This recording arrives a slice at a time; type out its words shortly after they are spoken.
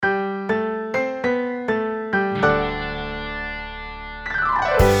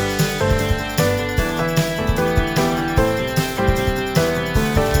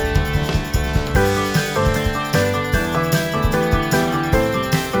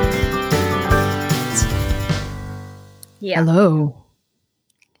Yeah. Hello.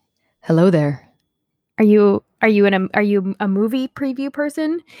 Hello there. Are you a movie preview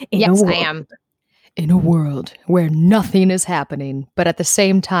person? Yes, I am. In a world where nothing is happening, but at the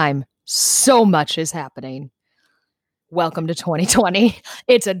same time, so much is happening. Welcome to 2020.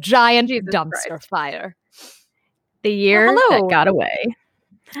 It's a giant Jesus dumpster Christ. fire. The year hello. that got away.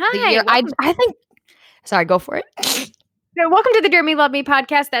 Hi. The year, I think. Sorry, go for it. Welcome to the Dear Me Love Me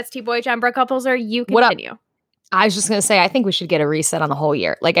podcast. That's T-Boy John Brooke Upholzer. You What up? continue. I was just going to say, I think we should get a reset on the whole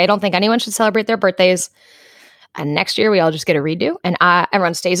year. Like, I don't think anyone should celebrate their birthdays. And next year, we all just get a redo. And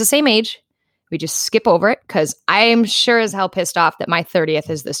everyone stays the same age. We just skip over it because I'm sure as hell pissed off that my 30th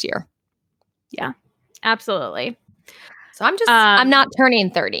is this year. Yeah, absolutely. So I'm not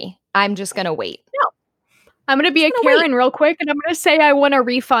turning 30. I'm just going to wait. No. I'm going to be a Karen real quick, and I'm going to say I want a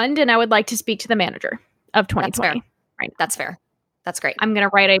refund, and I would like to speak to the manager of 2020. That's fair. Right. That's fair. That's great. I'm going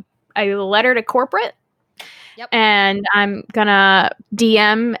to write a letter to corporate. Yep. And I'm going to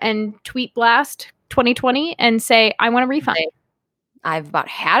DM and tweet blast 2020 and say, I want a refund. I've about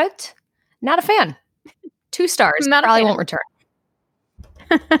had it. Not a fan. 2 stars. Probably won't return.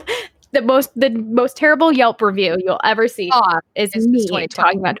 The most terrible Yelp review you'll ever see is me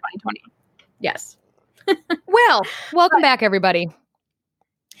talking about 2020. Yes. Well, welcome back, everybody.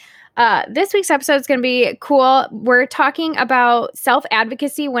 This week's episode is going to be cool. We're talking about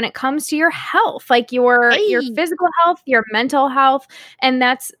self-advocacy when it comes to your health, like your physical health, your mental health, and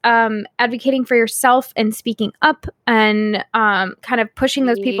that's advocating for yourself and speaking up and kind of pushing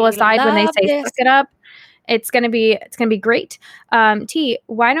those people aside when they say suck it up. It's gonna be great. T,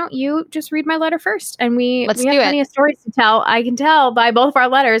 why don't you just read my letter first? And we have plenty of stories to tell. I can tell by both of our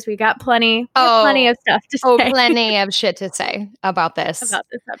letters we got plenty of stuff to say. Plenty of shit to say about this. About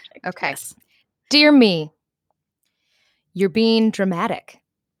this subject. Okay. Yes. Dear me, you're being dramatic.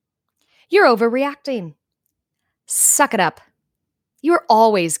 You're overreacting. Suck it up. You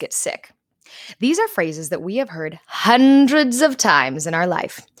always get sick. These are phrases that we have heard hundreds of times in our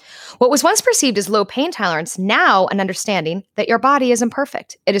life. What was once perceived as low pain tolerance, now an understanding that your body is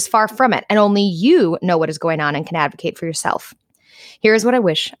imperfect. It is far from it, and only you know what is going on and can advocate for yourself. Here's what I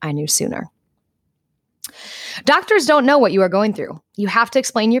wish I knew sooner. Doctors don't know what you are going through. You have to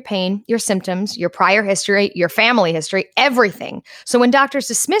explain your pain, your symptoms, your prior history, your family history, everything. So when doctors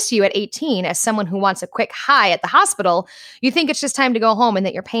dismiss you at 18 as someone who wants a quick high at the hospital, you think it's just time to go home and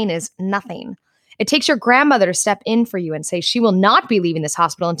that your pain is nothing. It takes your grandmother to step in for you and say she will not be leaving this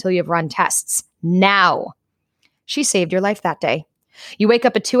hospital until you have run tests. Now. She saved your life that day. You wake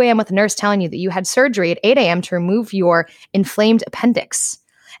up at 2 a.m. with a nurse telling you that you had surgery at 8 a.m. to remove your inflamed appendix.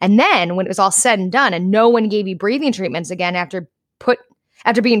 And then when it was all said and done and no one gave you breathing treatments again after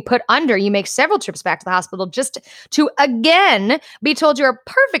being put under, you make several trips back to the hospital just to again be told you're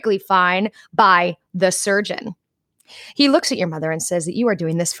perfectly fine by the surgeon. He looks at your mother and says that you are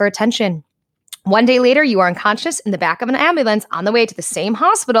doing this for attention. One day later, you are unconscious in the back of an ambulance on the way to the same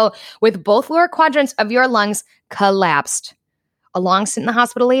hospital with both lower quadrants of your lungs collapsed. A long stint in the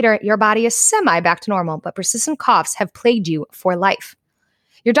hospital later, your body is semi back to normal, but persistent coughs have plagued you for life.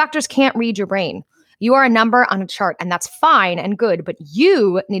 Your doctors can't read your brain. You are a number on a chart, and that's fine and good, but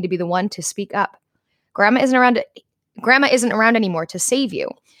you need to be the one to speak up. Grandma isn't around anymore to save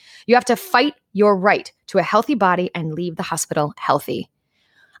you. You have to fight your right to a healthy body and leave the hospital healthy.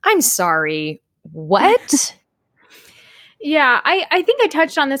 I'm sorry. What? Yeah, I think I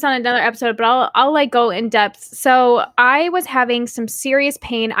touched on this on another episode, but I'll like go in depth. So I was having some serious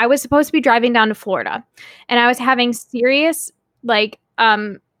pain. I was supposed to be driving down to Florida, and I was having serious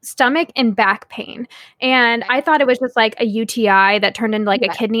stomach and back pain. And I thought it was just like a UTI that turned into like a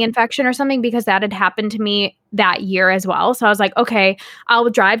kidney infection or something because that had happened to me that year as well. So I was like, okay, I'll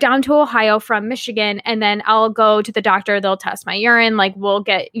drive down to Ohio from Michigan and then I'll go to the doctor. They'll test my urine. Like we'll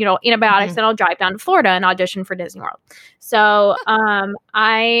get, antibiotics and I'll drive down to Florida and audition for Disney World. So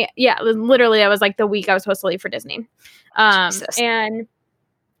literally that was like the week I was supposed to leave for Disney. And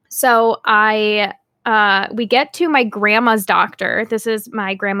so we get to my grandma's doctor. This is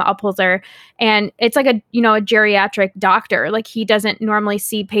my grandma Upholzer, and it's like a geriatric doctor. Like he doesn't normally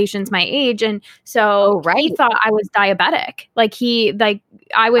see patients my age, and so he thought I was diabetic. The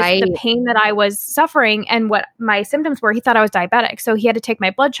pain that I was suffering and what my symptoms were. He thought I was diabetic, so he had to take my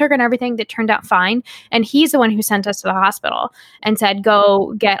blood sugar and everything. That turned out fine, and he's the one who sent us to the hospital and said,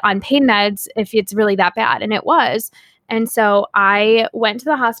 "Go get on pain meds if it's really that bad," and it was. And so I went to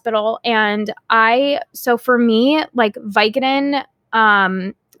the hospital so for me, like Vicodin,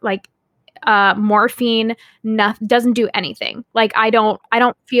 morphine, doesn't do anything. Like I don't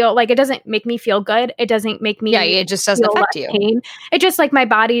feel like, it doesn't make me feel good. It doesn't make me it just doesn't affect you. Pain. It just like my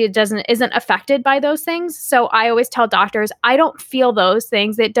body isn't affected by those things. So I always tell doctors, I don't feel those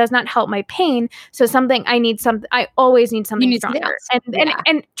things. It does not help my pain. So I always need something stronger.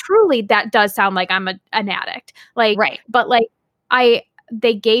 And truly that does sound like I'm an addict. Like, right. But like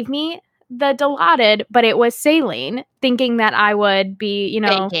they gave me the Dilaudid, but it was saline, thinking that I would be,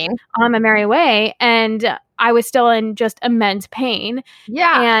 Baking. on my merry way. And I was still in just immense pain.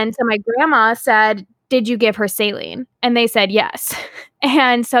 Yeah. And so my grandma said, did you give her saline? And they said, yes.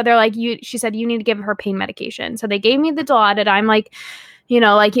 And so they're like, she said, you need to give her pain medication. So they gave me the Dilaudid. I'm like,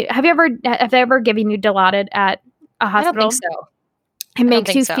 have they ever given you Dilaudid at a hospital? I don't think so. It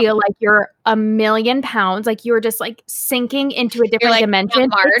makes you feel like you're 1,000,000 pounds, like you're just like sinking into a different dimension.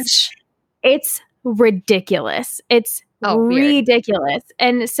 It's ridiculous. It's ridiculous.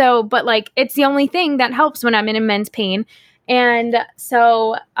 And so, but like, it's the only thing that helps when I'm in immense pain. And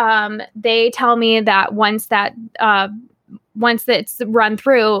so they tell me that once it's run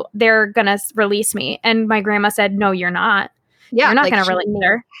through, they're going to release me. And my grandma said, no, you're not. Yeah, you're not going to release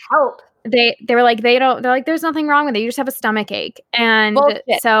her. Help. They were like, they're like, there's nothing wrong with it. You just have a stomach ache. And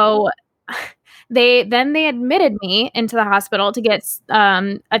so they admitted me into the hospital to get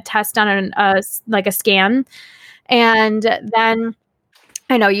a test on a scan. And then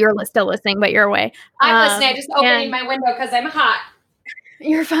I know you're still listening, but you're away. I'm listening. I just opening my window because I'm hot.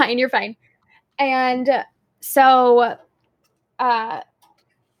 You're fine. And so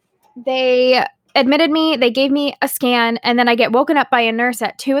they admitted me, they gave me a scan, and then I get woken up by a nurse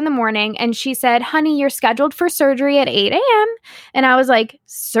at 2 a.m. and she said, honey, you're scheduled for surgery at 8 a.m. And I was like,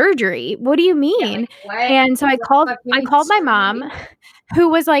 surgery? What do you mean? Yeah, like, and so I called my mom,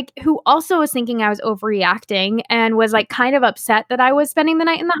 who also was thinking I was overreacting and was like kind of upset that I was spending the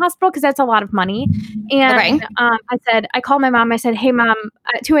night in the hospital because that's a lot of money. And I called my mom. I said, hey mom,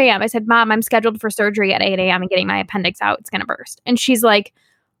 at 2 a.m. I said, Mom, I'm scheduled for surgery at 8 a.m. and getting my appendix out. It's going to burst. And she's like,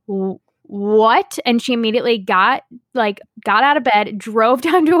 what? And she immediately got out of bed, drove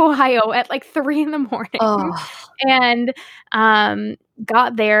down to Ohio at like 3 a.m. and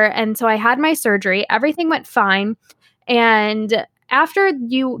got there. And so I had my surgery. Everything went fine. And after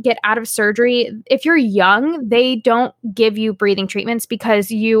you get out of surgery, if you're young, they don't give you breathing treatments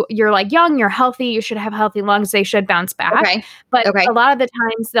because you're like young, you're healthy, you should have healthy lungs, they should bounce back. Okay. But a lot of the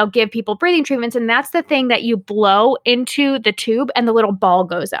times they'll give people breathing treatments, and that's the thing that you blow into the tube and the little ball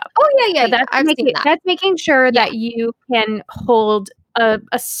goes up. Oh yeah. So that's making sure that you can hold a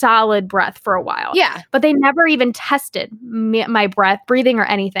solid breath for a while. Yeah. But they never even tested my breathing or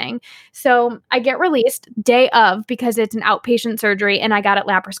anything. So I get released day of because it's an outpatient surgery and I got it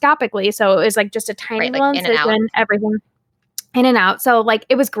laparoscopically. So it was like just a tiny little incision, everything in and out. So like,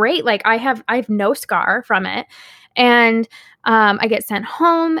 it was great. Like I have no scar from it. And I get sent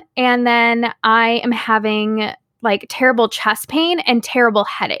home, and then I am having like terrible chest pain and terrible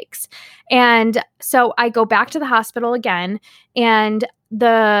headaches. And so I go back to the hospital again, and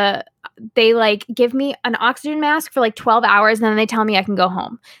they like give me an oxygen mask for like 12 hours, and then they tell me I can go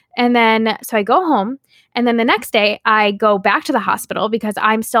home. And then, so I go home, and then the next day I go back to the hospital because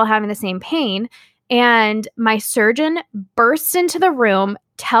I'm still having the same pain. And my surgeon bursts into the room,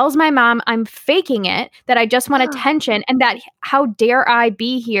 tells my mom I'm faking it, that I just want attention, and that how dare I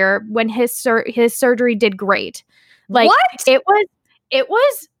be here when his surgery did great. Like what? It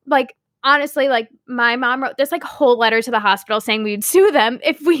was like, honestly, like my mom wrote this like whole letter to the hospital saying we'd sue them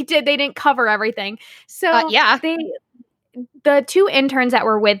if we did. They didn't cover everything. So the 2 interns that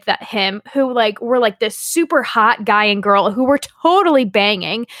were with him, who like were like this super hot guy and girl who were totally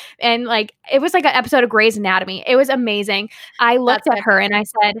banging, and like it was like an episode of Grey's Anatomy. It was amazing. I looked at her and I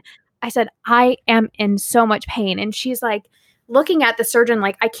said, I am in so much pain. And she's like looking at the surgeon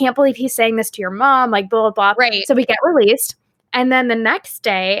like, I can't believe he's saying this to your mom, like blah, blah, blah. Right. So we get released. And then the next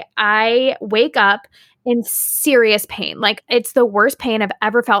day I wake up in serious pain. Like it's the worst pain I've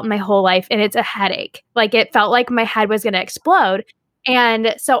ever felt in my whole life. And it's a headache. Like it felt like my head was going to explode.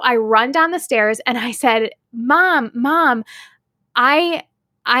 And so I run down the stairs and I said, Mom,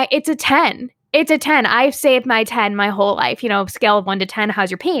 it's a 10. It's a 10. I've saved my 10 my whole life, scale of 1 to 10.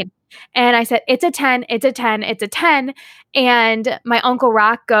 How's your pain? And I said, it's a 10, it's a 10, it's a 10. And my Uncle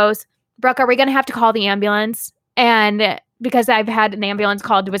Rock goes, Brooke, are we going to have to call the ambulance? And because I've had an ambulance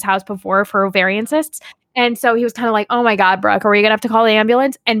called to his house before for ovarian cysts. And so he was kind of like, oh my God, Brooke, are we going to have to call the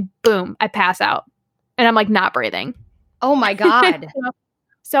ambulance? And boom, I pass out. And I'm like not breathing. Oh my God.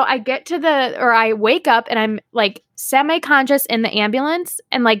 So I wake up and I'm like semi-conscious in the ambulance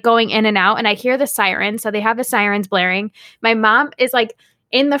and like going in and out, and I hear the siren. So they have the sirens blaring. My mom is like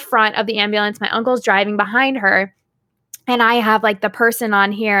in the front of the ambulance. My uncle's driving behind her. And I have like the person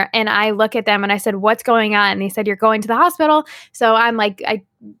on here, and I look at them and I said, what's going on? And they said, you're going to the hospital. So I'm like, I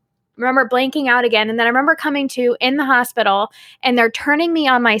remember blanking out again. And then I remember coming to in the hospital, and they're turning me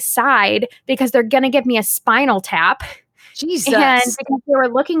on my side because they're going to give me a spinal tap. Jesus. And because they were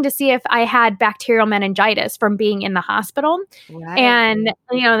looking to see if I had bacterial meningitis from being in the hospital. Right. And,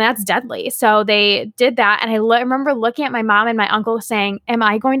 that's deadly. So they did that. And I remember looking at my mom and my uncle saying, am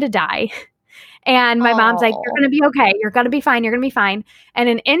I going to die? And my mom's like, you're going to be okay. You're going to be fine. You're going to be fine. And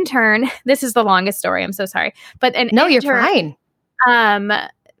an intern, this is the longest story. I'm so sorry. But you're fine.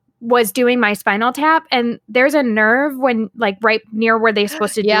 Was doing my spinal tap, and there's a nerve when like right near where they're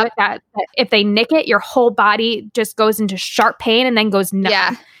supposed to do it that if they nick it, your whole body just goes into sharp pain and then goes numb. Yeah.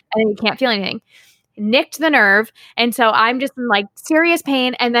 And then you can't feel anything. Nicked the nerve. And so I'm just in like serious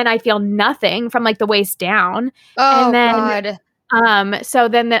pain. And then I feel nothing from like the waist down. Oh, and then, God. So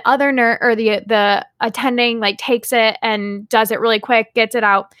then the other nurse or the attending like takes it and does it really quick, gets it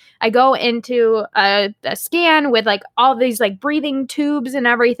out. I go into a scan with like all these like breathing tubes and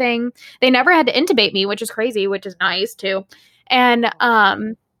everything. They never had to intubate me, which is crazy, which is nice too. And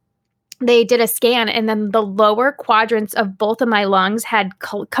they did a scan, and then the lower quadrants of both of my lungs had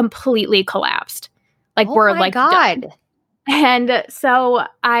completely collapsed. Like we're like God. Done. And so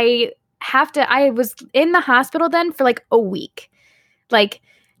I was in the hospital then for like a week. Like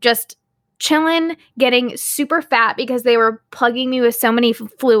just chilling, getting super fat because they were plugging me with so many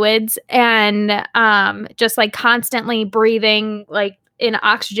fluids, and just like constantly breathing like in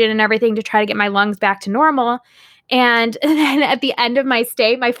oxygen and everything to try to get my lungs back to normal. And then at the end of my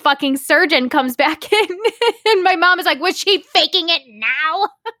stay, my fucking surgeon comes back in and my mom is like, was she faking it now?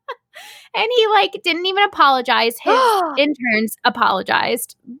 And he like didn't even apologize. His interns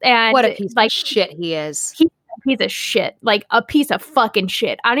apologized. And what a piece of shit he is. He's a piece of shit. Like a piece of fucking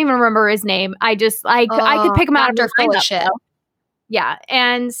shit. I don't even remember his name. I just I could pick him out of full of shit. Yeah.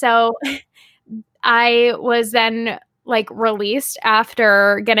 And so I was then like released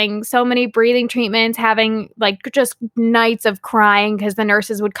after getting so many breathing treatments, having like just nights of crying because the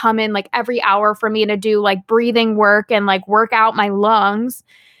nurses would come in like every hour for me to do like breathing work and like work out my lungs.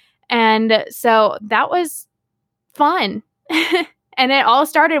 And so that was fun. And it all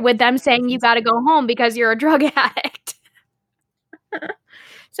started with them saying, you got to go home because you're a drug addict.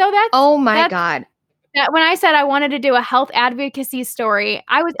 So that's, oh my God. That when I said I wanted to do a health advocacy story,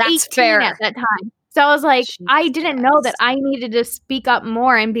 I was 18 at that time. So I was like, Jesus. I didn't know that I needed to speak up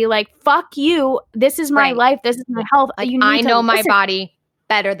more and be like, fuck you. This is my life. This is my health. Like, I know my body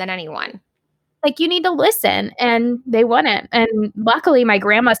better than anyone. Like, you need to listen. And they wouldn't. And luckily my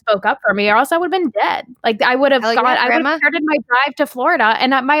grandma spoke up for me, or else I would have been dead. Like I would have started my drive to Florida,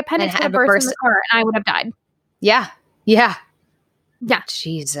 and my appendix would have burst in the car and I would have died. Yeah. Yeah. Yeah.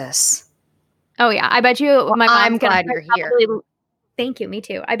 Jesus. Oh yeah. I bet you my mom's I'm glad you're here. Thank you. Me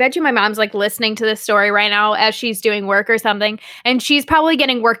too. I bet you my mom's like listening to this story right now as she's doing work or something. And she's probably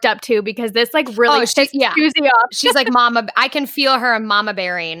getting worked up too, because this like really pisses Susie off. She's like, mama, I can feel her mama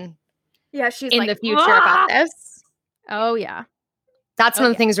bearing. Yeah, she's in like, the future about this. Oh, yeah. That's one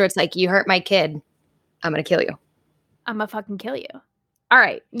of the things where it's like, you hurt my kid, I'm going to kill you. I'm going to fucking kill you. All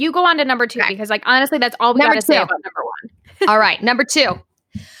right. You go on to number 2, because like, honestly, that's all we got to say about number 1. All right. Number 2.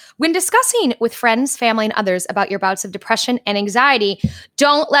 When discussing with friends, family, and others about your bouts of depression and anxiety,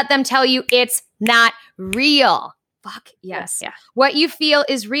 don't let them tell you it's not real. Fuck yes. Yeah. What you feel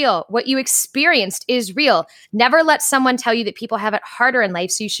is real. What you experienced is real. Never let someone tell you that people have it harder in life,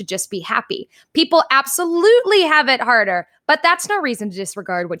 so you should just be happy. People absolutely have it harder, but that's no reason to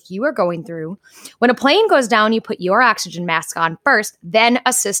disregard what you are going through. When a plane goes down, you put your oxygen mask on first, then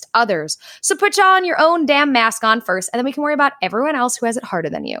assist others. So put on your own damn mask on first, and then we can worry about everyone else who has it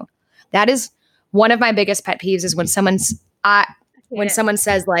harder than you. That is one of my biggest pet peeves, is when someone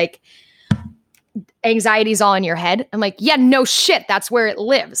says like, anxiety's all in your head. I'm like, yeah, no shit. That's where it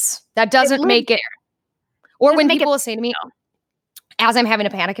lives. That doesn't make it. Or when people will say to me, as I'm having a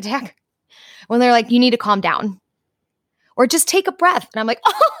panic attack, when they're like, you need to calm down, or just take a breath. And I'm like,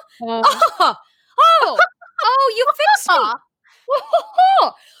 you fixed me.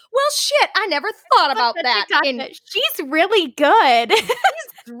 Well, shit. I never thought about that. She's really good.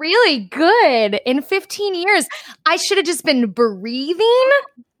 She's really good. In 15 years, I should have just been breathing.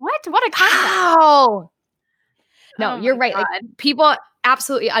 What a concept. Wow. No, you're right. Like, people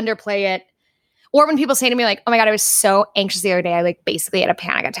absolutely underplay it. Or when people say to me like, oh my God, I was so anxious the other day, I like basically had a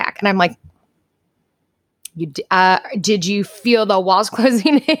panic attack. And I'm like, did you feel the walls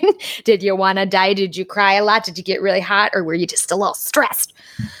closing in? Did you want to die? Did you cry a lot? Did you get really hot? Or were you just a little stressed?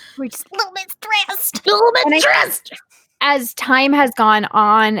 We're just a little bit stressed. as time has gone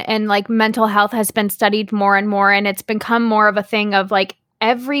on and like mental health has been studied more and more, and it's become more of a thing of like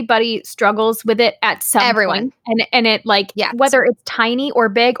everybody struggles with it at some point. And it like, whether it's tiny or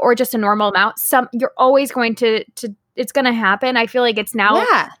big or just a normal amount, you're always going to it's going to happen. I feel like it's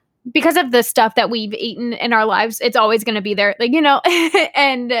now because of the stuff that we've eaten in our lives, it's always going to be there, like, and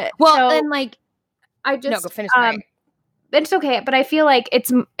and like, I just, no, go finish it's okay. But I feel like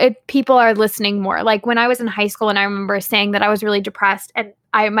people are listening more. Like when I was in high school and I remember saying that I was really depressed, and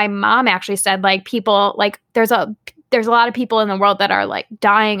my mom actually said like people like there's a lot of people in the world that are like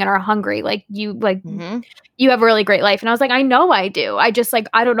dying and are hungry. Like you you have a really great life. And I was like, I know I do. I just like,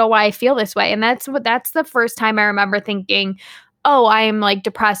 I don't know why I feel this way. And that's the first time I remember thinking, oh, I am like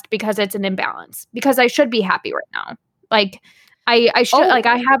depressed because it's an imbalance, because I should be happy right now. Like I should like,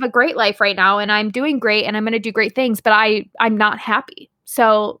 I have a great life right now and I'm doing great and I'm going to do great things, but I'm not happy.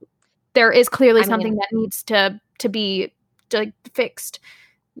 So there is clearly something that needs to be like fixed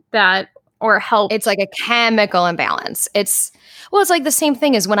or help. It's like a chemical imbalance. It's like the same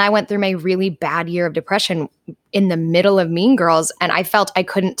thing as when I went through my really bad year of depression in the middle of Mean Girls, and I felt I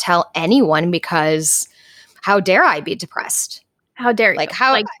couldn't tell anyone because how dare I be depressed? How dare you? Like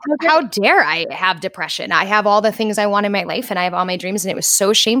how dare I have depression? I have all the things I want in my life and I have all my dreams, and it was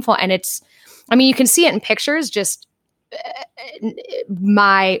so shameful. And you can see it in pictures, just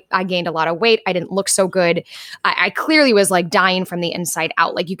I gained a lot of weight. I didn't look so good. I clearly was like dying from the inside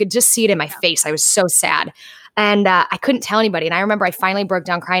out. Like you could just see it in my face. I was so sad. And I couldn't tell anybody. And I remember I finally broke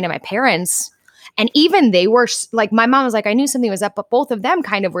down crying to my parents. And even they were like, my mom was like, I knew something was up, but both of them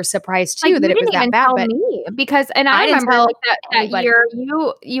kind of were surprised too that it was that bad. But me because, and I remember like that year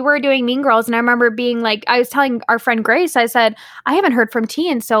you were doing Mean Girls, and I remember being like, I was telling our friend Grace, I said, I haven't heard from T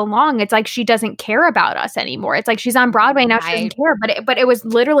in so long. It's like she doesn't care about us ananymore. It's like she's on Broadway now, she doesn't care. But it was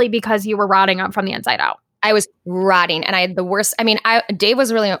literally because you were rotting up from the inside out. I was rotting, and I had the worst. I mean, Dave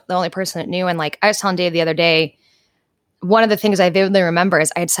was really the only person that knew. And like I was telling Dave the other day, one of the things I vividly remember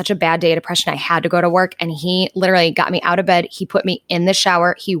is I had such a bad day of depression. I had to go to work, and he literally got me out of bed. He put me in the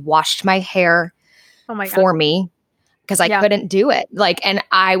shower. He washed my hair for me because I couldn't do it. Like, and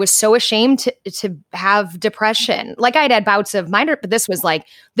I was so ashamed to have depression. Like I'd had bouts of minor, but this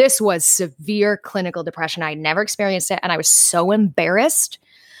was severe clinical depression. I'd never experienced it. And I was so embarrassed.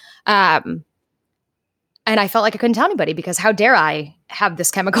 And I felt like I couldn't tell anybody because how dare I have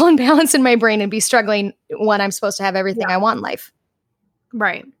this chemical imbalance in my brain and be struggling when I'm supposed to have everything I want in life.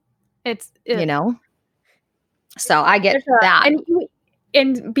 Right. So I get that.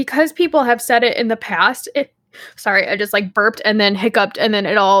 And because people have said it in the past, sorry, I just like burped and then hiccuped and then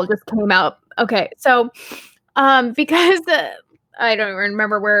it all just came out. Okay. So, because I don't even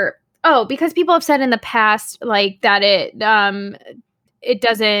remember because people have said in the past, like that it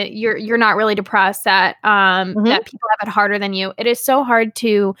doesn't, you're not really depressed, that that people have it harder than you. It is so hard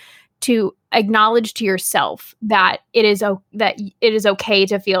to acknowledge to yourself that it is okay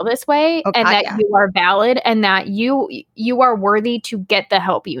to feel this way, and that you are valid, and that you are worthy to get the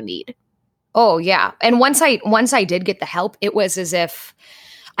help you need. Oh yeah. And once I did get the help, it was as if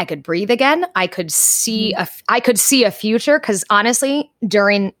I could breathe again. I could see a future. Cause honestly,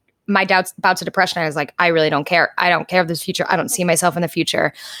 during my bouts of depression, I was like, I really don't care. I don't care of this future. I don't see myself in the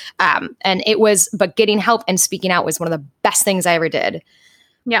future. But getting help and speaking out was one of the best things I ever did.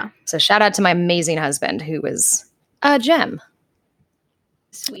 Yeah. So shout out to my amazing husband, who was a gem.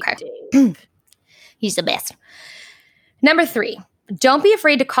 Sweet Dave. He's the best. Number 3, don't be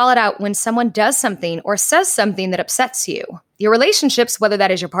afraid to call it out when someone does something or says something that upsets you. Your relationships, whether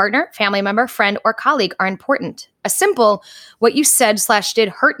that is your partner, family member, friend, or colleague, are important. A simple, what you said/did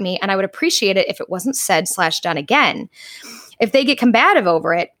hurt me, and I would appreciate it if it wasn't said/done again. If they get combative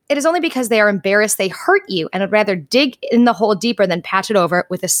over it, it is only because they are embarrassed they hurt you and would rather dig in the hole deeper than patch it over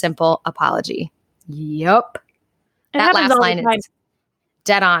with a simple apology. Yup. That last line is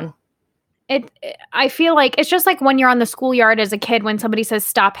dead on. I feel like it's just like when you're on the schoolyard as a kid, when somebody says,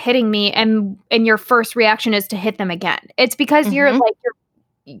 stop hitting me, and your first reaction is to hit them again. It's because you're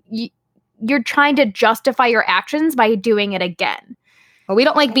trying to justify your actions by doing it again. Well, we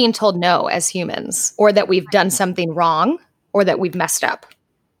don't like being told no as humans, or that we've done something wrong, or that we've messed up.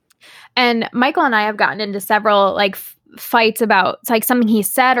 And Michael and I have gotten into several like fights about it's like something he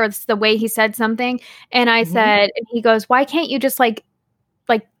said, or it's the way he said something. And I said, and he goes, why can't you just like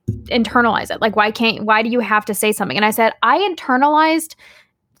internalize it? Like, why do you have to say something? And I said, I internalized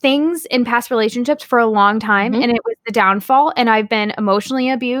things in past relationships for a long time, and it was the downfall, and I've been emotionally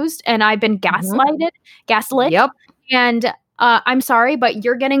abused, and I've been gaslit. Yep. And I'm sorry, but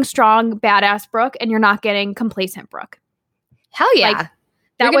you're getting strong, badass Brooke, and you're not getting complacent Brooke. Hell yeah.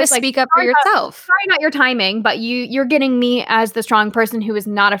 You're going to speak up for yourself. Sorry, not your timing, but you're getting me as the strong person who is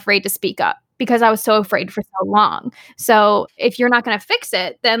not afraid to speak up because I was so afraid for so long. So if you're not going to fix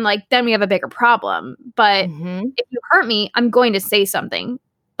it, then we have a bigger problem. But if you hurt me, I'm going to say something.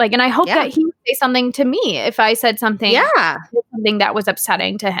 Like, and I hope that he would say something to me if I said something, something that was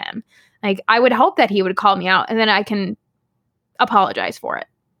upsetting to him. Like, I would hope that he would call me out and then I can apologize for it.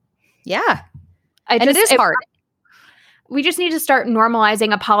 Yeah. And it is hard. We just need to start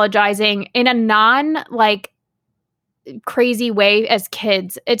normalizing apologizing in a crazy way as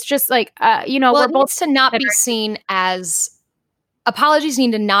kids. It's just like, we're both to not be seen as apologies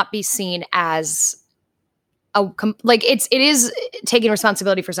need to not be seen as it is taking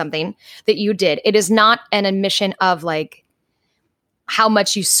responsibility for something that you did. It is not an admission of how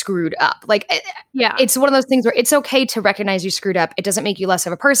much you screwed up. It's one of those things where it's okay to recognize you screwed up. It doesn't make you less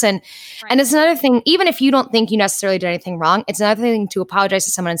of a person. Right. And it's another thing, even if you don't think you necessarily did anything wrong, it's another thing to apologize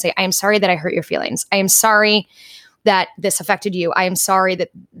to someone and say, I am sorry that I hurt your feelings. I am sorry that this affected you. I am sorry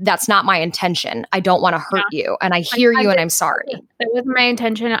that that's not my intention. I don't want to hurt you. And I hear you and I'm sorry. That was my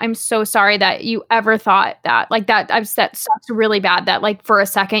intention. I'm so sorry that you ever thought that. That sucks really bad that for a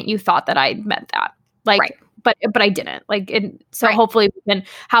second you thought that I meant that. Right. But I didn't. Hopefully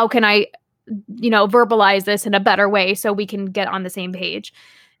how can I, verbalize this in a better way so we can get on the same page.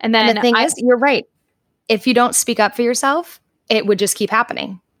 And then the thing is, you're right. If you don't speak up for yourself, it would just keep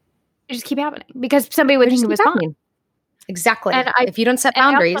happening. It just keep happening because somebody would think it was fine. Exactly. And if you don't set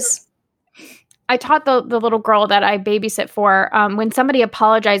boundaries. I taught the little girl that I babysit for, when somebody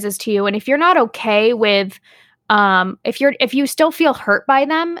apologizes to you, and if you're not okay with, if you still feel hurt by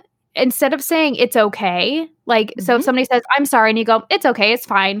them, instead of saying it's okay, so if somebody says, I'm sorry, and you go, it's okay, it's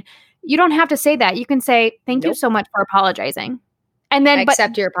fine. You don't have to say that. You can say, thank you so much for apologizing. And then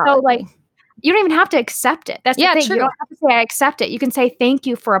accept your apology. So you don't even have to accept it. That's the thing. True. You don't have to say I accept it. You can say thank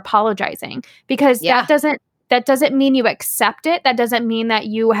you for apologizing because that doesn't mean you accept it. That doesn't mean that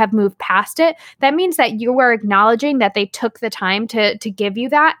you have moved past it. That means that you are acknowledging that they took the time to give you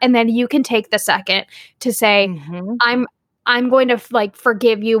that. And then you can take the second to say, I'm going to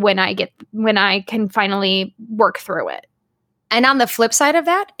forgive you when I can finally work through it. And on the flip side of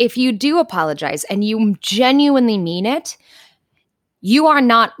that, if you do apologize and you genuinely mean it, you are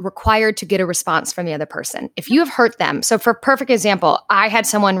not required to get a response from the other person. If you have hurt them. So for perfect example, I had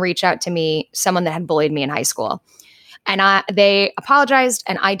someone reach out to me, someone that had bullied me in high school. And they apologized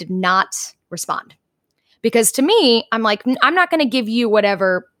and I did not respond. Because to me, I'm like, I'm not going to give you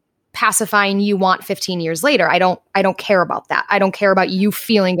whatever pacifying you want 15 years later. I don't care about that. I don't care about you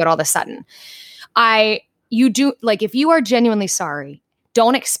feeling good all of a sudden. If you are genuinely sorry,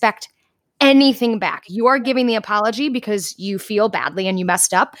 don't expect anything back. You are giving the apology because you feel badly and you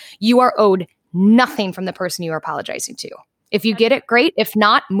messed up. You are owed nothing from the person you are apologizing to. If you get it, great. If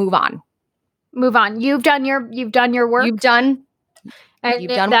not, move on. Move on. You've done your work. You've done what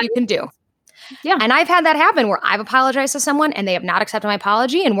you can do. Yeah. And I've had that happen where I've apologized to someone and they have not accepted my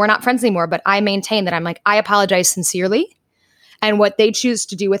apology and we're not friends anymore. But I maintain that I'm like, I apologize sincerely. And what they choose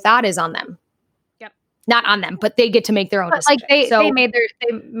to do with that is on them. Yep. Not on them, but they get to make their own decision. They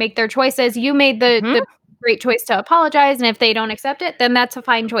make their choices. You made the great choice to apologize. And if they don't accept it, then that's a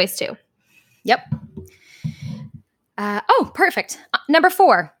fine choice too. Yep. Perfect. Number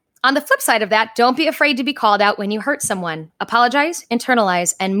 4. On the flip side of that, don't be afraid to be called out when you hurt someone. Apologize,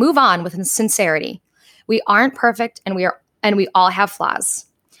 internalize, and move on with sincerity. We aren't perfect and we all have flaws.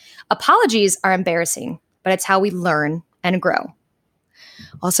 Apologies are embarrassing, but it's how we learn and grow.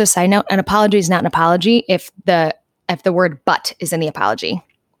 Also, side note, an apology is not an apology if the word but is in the apology.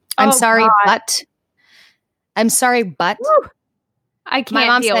 I'm sorry, but. I'm sorry, but. Woo. I can't. My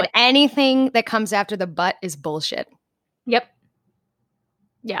mom said anything that comes after the but is bullshit. Yep.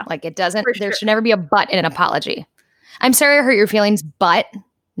 Yeah. It doesn't, there should never be a but in an apology. I'm sorry I hurt your feelings, but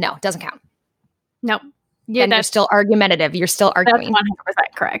no, it doesn't count. No. Yeah, you're still argumentative. You're still arguing. That's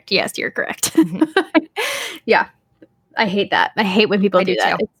 100% correct. Yes, you're correct. Yeah. I hate that. I hate when people do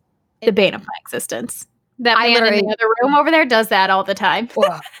that. Too. It's the bane of my existence. That man in the other room over there does that all the time.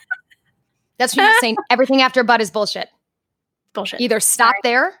 That's what you're saying. Everything after but is bullshit. Bullshit. Either stop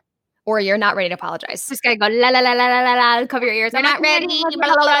there or you're not ready to apologize. Just gotta go la la la la la la la. Cover your ears. You're not ready. You're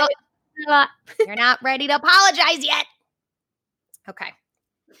not ready to apologize yet. Okay.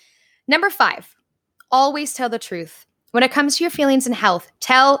 Number 5. Always tell the truth. When it comes to your feelings and health,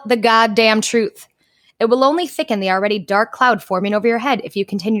 tell the goddamn truth. It will only thicken the already dark cloud forming over your head if you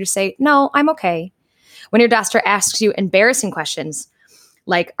continue to say, no, I'm okay. When your doctor asks you embarrassing questions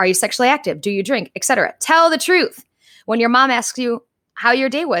like, are you sexually active? Do you drink? Etc. Tell the truth. When your mom asks you how your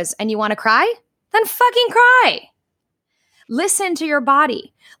day was and you want to cry, then fucking cry. Listen to your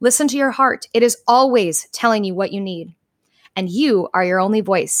body. Listen to your heart. It is always telling you what you need. And you are your only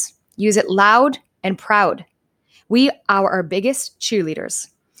voice. Use it loud and proud. We are our biggest cheerleaders.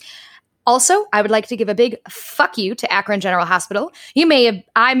 Also, I would like to give a big fuck you to Akron General Hospital. I may have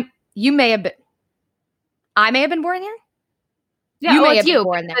been born here. Yeah, you may it's have you. been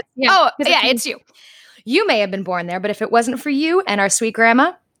born there. It's you. You may have been born there, but if it wasn't for you and our sweet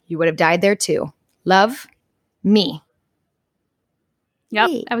grandma, you would have died there too. Love, me. Yep.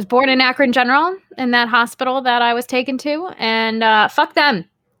 Hey. I was born in Akron General in that hospital that I was taken to, and fuck them.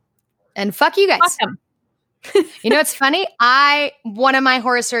 And fuck you guys. Fuck them. You know what's funny? One of my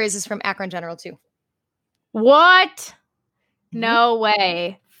horror stories is from Akron General too. What? No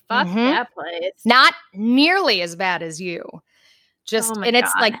way. Fuck that place. Not nearly as bad as you. Just Oh my and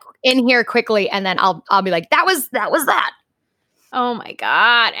it's God. like in here quickly, and then I'll be like, that was that. Oh my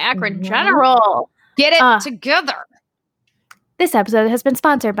God. Akron Mhm. General. Get it together. This episode has been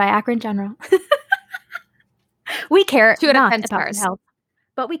sponsored by Akron General. We care 2 out of not 10 about stars. the health,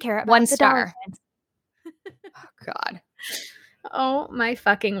 but we care about 1 the dollar star. signs. Oh God. Oh my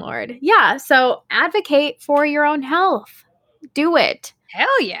fucking Lord. Yeah. So advocate for your own health. Do it.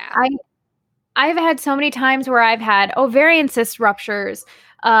 Hell yeah. I've had so many times where I've had ovarian cyst ruptures,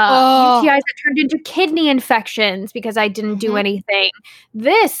 Oh. UTIs that turned into kidney infections because I didn't do anything.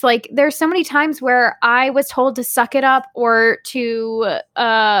 There's so many times where I was told to suck it up or to,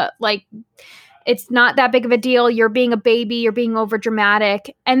 it's not that big of a deal. You're being a baby. You're being over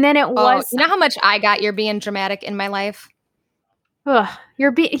dramatic. And then it was, You know how much I got you're being dramatic in my life?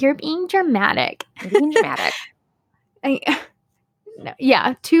 you're being dramatic. You're being dramatic.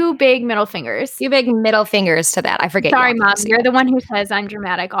 Yeah, 2 big middle fingers. 2 big middle fingers to that. I forget. Sorry, y'all Mom. can't see You're that. the one who says I'm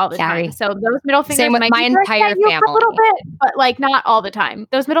dramatic all the Sorry. time. So those middle fingers Same with might my be directed entire at you for a little family. bit, but like not all the time.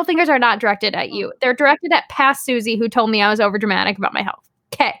 Those middle fingers are not directed at you. They're directed at past Susie, who told me I was over dramatic about my health.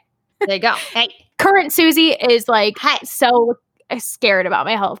 Okay. There you go. Hey. Current Susie is like so scared about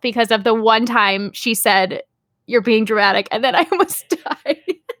my health because of the one time she said, "You're being dramatic," and then I almost died.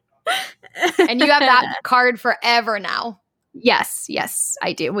 And you have that card forever now. Yes,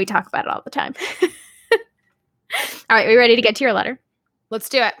 I do. We talk about it all the time. All right, we ready to get to your letter? Let's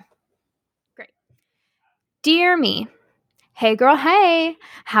do it. Dear me. Hey girl, hey.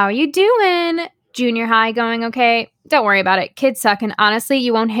 How are you doing? Junior high going okay? Don't worry about it. Kids suck, and honestly,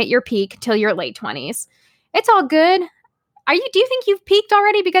 you won't hit your peak till your late 20s. It's all good. Do you think you've peaked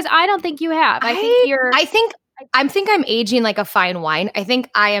already? Because I don't think you have. I think I'm aging like a fine wine. I think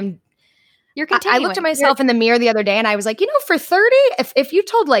I am. You're I continuing. looked at myself in the mirror the other day and I was like, for 30, if you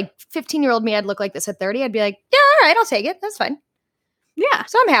told like 15-year-old me I'd look like this at 30, I'd be like, yeah, all right, I'll take it. That's fine. Yeah.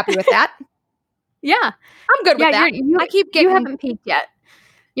 So I'm happy with that. Yeah. I'm good with that. I keep getting. You haven't peaked yet.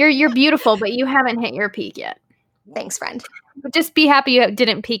 You're beautiful, but you haven't hit your peak yet. Thanks, friend. But just be happy you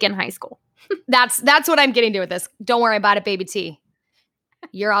didn't peak in high school. That's what I'm getting to with this. Don't worry about it, baby T.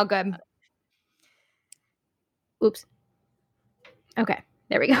 You're all good. Oops. Okay.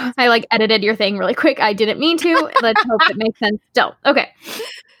 There we go. I edited your thing really quick. I didn't mean to. Let's hope it makes sense still. Okay.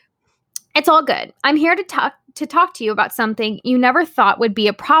 It's all good. I'm here to talk to you about something you never thought would be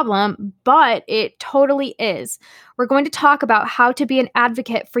a problem, but it totally is. We're going to talk about how to be an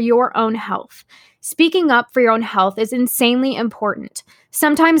advocate for your own health. Speaking up for your own health is insanely important.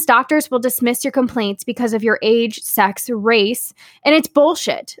 Sometimes doctors will dismiss your complaints because of your age, sex, race, and it's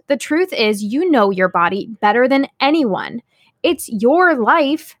bullshit. The truth is, you know your body better than anyone. It's your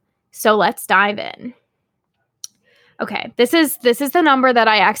life, so let's dive in. Okay, this is the number that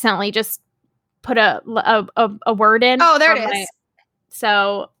I accidentally just put a word in. Oh, there it is.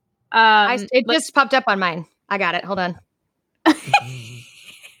 So it just popped up on mine. I got it. Hold on.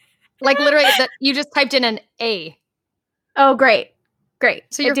 Like literally, you just typed in an A. Oh, great.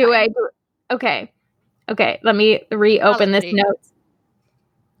 So you're fine. Okay. Let me reopen this note.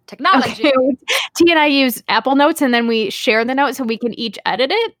 Technology. Okay. T and I use Apple Notes, and then we share the notes so we can each edit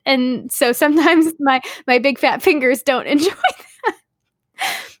it. And so sometimes my big fat fingers don't enjoy that.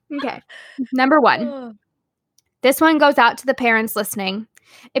 Okay. Number 1. This one goes out to the parents listening.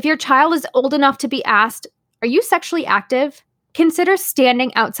 If your child is old enough to be asked, "Are you sexually active?" consider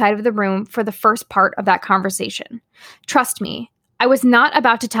standing outside of the room for the first part of that conversation. Trust me, I was not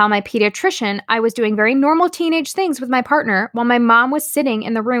about to tell my pediatrician I was doing very normal teenage things with my partner while my mom was sitting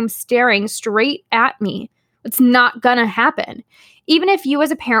in the room staring straight at me. It's not gonna happen. Even if you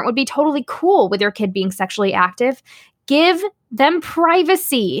as a parent would be totally cool with your kid being sexually active, give them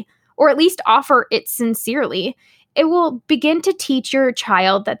privacy, or at least offer it sincerely. It will begin to teach your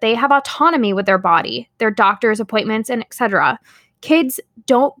child that they have autonomy with their body, their doctor's appointments, and etc. Kids,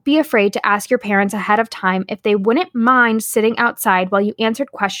 don't be afraid to ask your parents ahead of time if they wouldn't mind sitting outside while you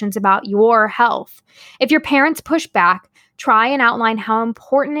answered questions about your health. If your parents push back, try and outline how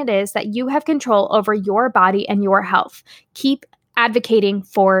important it is that you have control over your body and your health. Keep advocating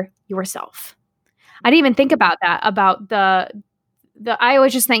for yourself. I didn't even think about that, about the I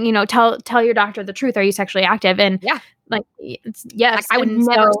always just think, tell your doctor the truth. Are you sexually active? And like, it's yes. Like, I would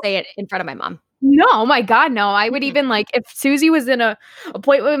never say it in front of my mom. No, oh my God, no. I would even if Susie was in a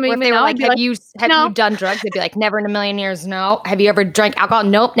appointment with me, or if they were like, have you done drugs? They'd be like, never in a million years. No. Have you ever drank alcohol?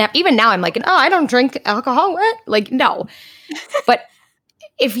 Nope. Even now I'm like, oh, I don't drink alcohol. What? Like, no. But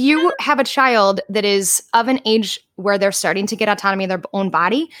if you have a child that is of an age where they're starting to get autonomy of their own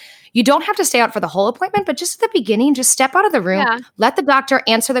body, you don't have to stay out for the whole appointment, but just at the beginning, just step out of the room, let the doctor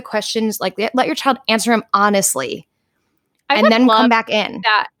answer the questions, like let your child answer them honestly, and then come back in.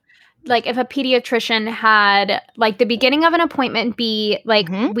 That, if a pediatrician had the beginning of an appointment be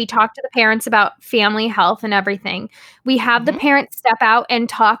we talk to the parents about family health and everything. We have the parents step out and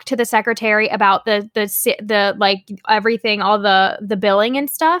talk to the secretary about the everything, all the billing and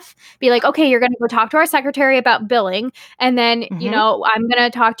stuff. Be like, okay, you're going to go talk to our secretary about billing. And then, I'm going to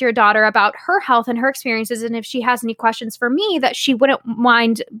talk to your daughter about her health and her experiences. And if she has any questions for me that she wouldn't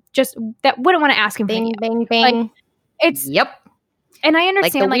mind, wouldn't want to ask him. Bing, bing, bing. It's and I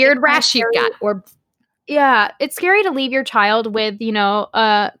understand the weird rash you've got, it's scary to leave your child with,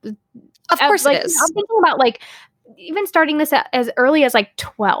 of course it is. I'm thinking about even starting this as early as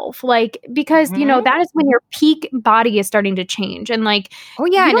 12, because that is when your peak body is starting to change, and and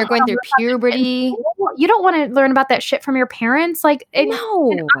you're going through puberty. You don't want to learn about that shit from your parents, no. And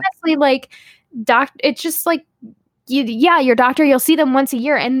honestly, it's just your doctor, you'll see them once a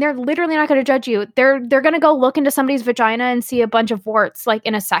year and they're literally not going to judge you. They're going to go look into somebody's vagina and see a bunch of warts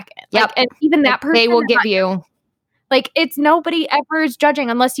in a second. And even that person, they will give you it's nobody ever is judging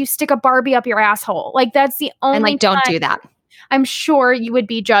unless you stick a Barbie up your asshole. That's the only don't do that. I'm sure you would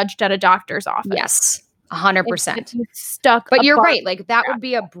be judged at a doctor's office. Yes. 100%. Stuck. But you're right. That would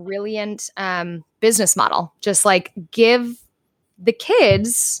be a brilliant business model. Just give the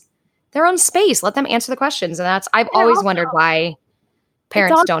kids their own space. Let them answer the questions. And I've always wondered why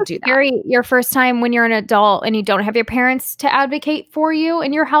parents don't do that. Your first time when you're an adult and you don't have your parents to advocate for you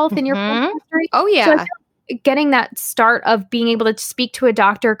and your health and your history. Oh, yeah. So getting that start of being able to speak to a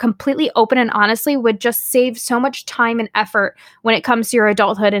doctor completely open and honestly would just save so much time and effort when it comes to your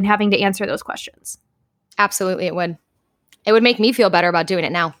adulthood and having to answer those questions. Absolutely, it would. It would make me feel better about doing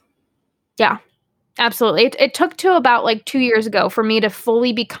it now. Yeah. Absolutely. It took to about 2 years ago for me to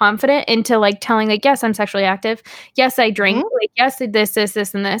fully be confident into telling yes, I'm sexually active. Yes, I drink. Yes, this,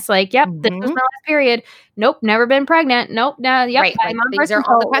 and this. Yep, this was my last period. Nope, never been pregnant. Nope, no, yep. Right. These are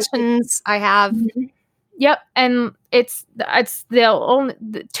all the questions I have. Yep, and it's the only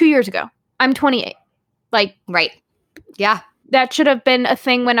 2 years ago. I'm 28. Right. Yeah. That should have been a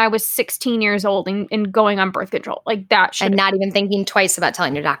thing when I was 16 years old and going on birth control. That should. And not even thinking twice about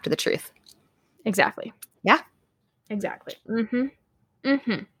telling your doctor the truth. Exactly. Yeah. Exactly.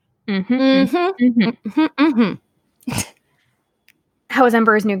 How was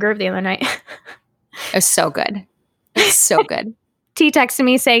Emperor's New Groove the other night? It was so good. It's so good. T texted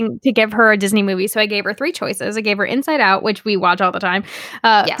me saying to give her a Disney movie, so I gave her 3 choices. I gave her Inside Out, which we watch all the time,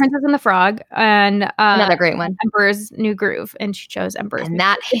 Princess and the Frog, and another great one, Emperor's New Groove, and she chose Emperor's. And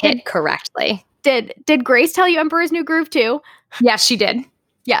that hit correctly. Did Grace tell you Emperor's New Groove too? Yes, she did.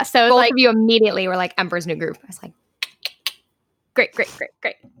 Yeah, so both of you immediately were like, Emperor's New Groove. I was like, great.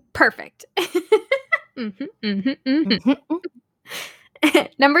 Perfect.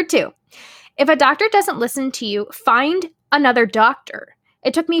 Number 2, if a doctor doesn't listen to you, find another doctor.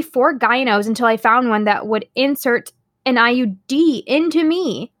 It took me 4 gynos until I found one that would insert an IUD into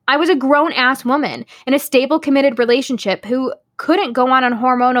me. I was a grown-ass woman in a stable, committed relationship who couldn't go on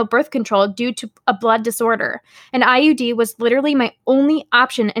hormonal birth control due to a blood disorder. An IUD was literally my only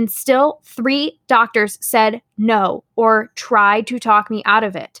option, and still 3 doctors said no or tried to talk me out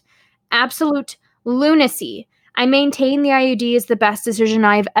of it. Absolute lunacy. I maintain the IUD is the best decision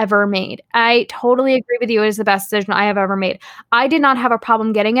I've ever made. I totally agree with you. It is the best decision I have ever made. I did not have a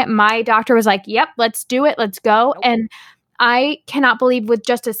problem getting it. My doctor was like, yep, let's do it. Let's go. And I cannot believe with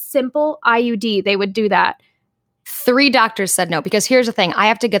just a simple IUD, they would do that. 3 doctors said no, because here's the thing. I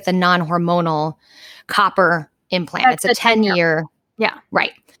have to get the non-hormonal copper implant. It's a 10-year. Yeah.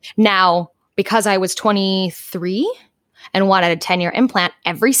 Right. Now, because I was 23 and wanted a 10-year implant,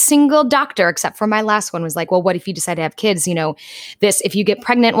 every single doctor, except for my last one, was like, well, what if you decide to have kids? If you get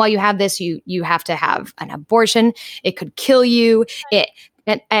pregnant while you have this, you have to have an abortion. It could kill you.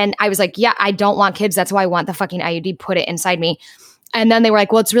 And I was like, yeah, I don't want kids. That's why I want the fucking IUD. Put it inside me. And then they were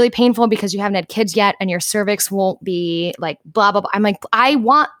like, well, it's really painful because you haven't had kids yet and your cervix won't be like blah, blah, blah. I'm like, I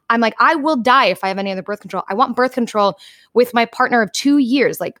will die if I have any other birth control. I want birth control with my partner of 2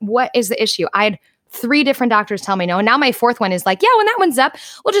 years. Like, what is the issue? I had 3 different doctors tell me no. And now my 4th one is like, yeah, when that one's up,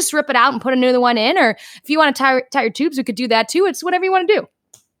 we'll just rip it out and put another one in. Or if you want to tie your tubes, we could do that too. It's whatever you want to do.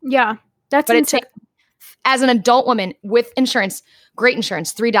 Yeah. That's insane. As an adult woman with insurance, great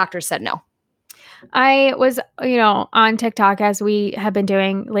insurance, 3 doctors said no. I was, on TikTok as we have been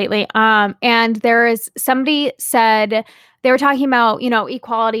doing lately. And there is somebody said, they were talking about,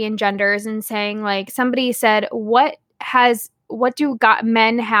 equality in genders and saying like, somebody said, what do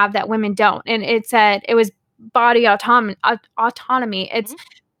men have that women don't? And it said, it was body autonomy.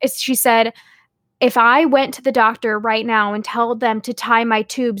 She said, if I went to the doctor right now and told them to tie my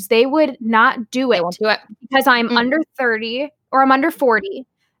tubes, they would not do it. They won't do it. Because I'm under 30 or I'm under 40.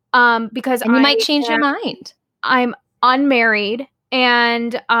 Because you might change your mind. I'm unmarried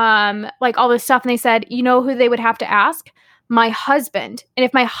and like all this stuff. And they said, you know who they would have to ask? My husband. And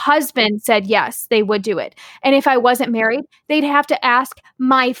if my husband said yes, they would do it. And if I wasn't married, they'd have to ask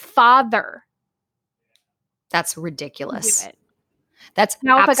my father. That's ridiculous. Do it. That's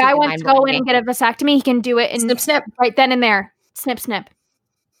now if a guy wants to go in and get a vasectomy, he can do it and snip right then and there. Snip.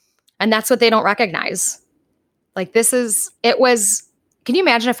 And that's what they don't recognize. Like can you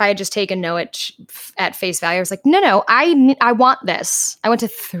imagine if I had just taken no at face value? I was like, no, I want this. I went to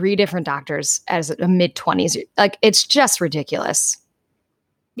 3 different doctors as a mid-20s. Like, it's just ridiculous.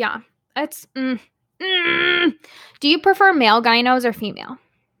 Yeah. It's, Do you prefer male gynos or female?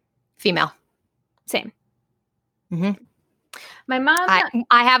 Female. Same. Mm-hmm. My mom.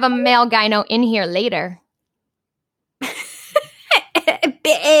 I have a male gyno in here later.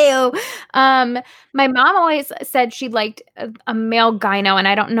 My mom always said she liked a male gyno, and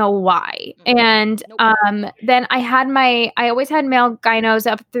I don't know why. And then I always had male gynos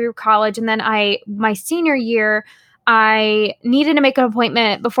up through college, and then my senior year, I needed to make an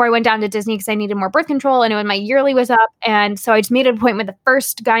appointment before I went down to Disney because I needed more birth control, and when my yearly was up, and so I just made an appointment with the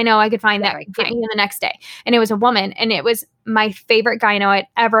first gyno I could find that would get me the next day, and it was a woman, and it was my favorite gyno I'd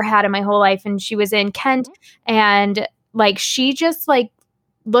ever had in my whole life, and she was in Kent, and like she just like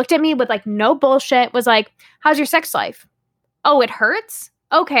looked at me with like no bullshit, was like, how's your sex life? Oh, it hurts?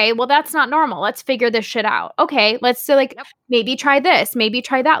 Okay, well, that's not normal. Let's figure this shit out. Okay, let's maybe try this, maybe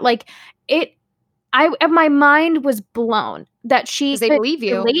try that. Like my mind was blown that she could believe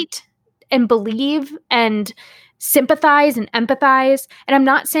you. relate and believe and sympathize and empathize. And I'm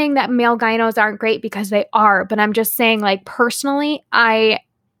not saying that male gynos aren't great because they are, but I'm just saying like personally, I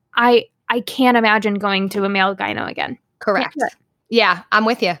can't imagine going to a male gyno again. Correct. Yeah, I'm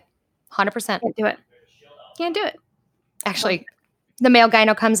with you. 100%. Can't do it. Actually, the male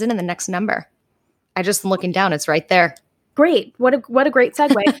gyno comes in the next number. I just looking down. It's right there. Great. What a great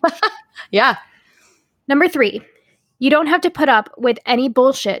segue. Yeah. Number 3, you don't have to put up with any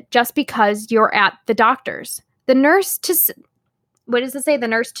bullshit just because you're at the doctor's. The nurse what does it say? The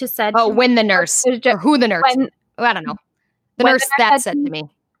nurse said. Oh, when the nurse. Or who the nurse. I don't know. The nurse that said to me.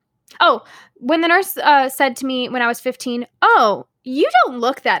 Oh, when the nurse said to me when I was 15, oh, you don't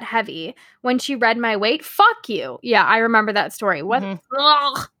look that heavy. When she read my weight, fuck you. Yeah, I remember that story. What?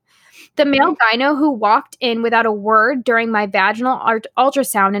 Mm-hmm. The male gyno who walked in without a word during my vaginal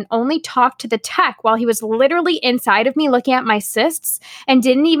ultrasound and only talked to the tech while he was literally inside of me looking at my cysts and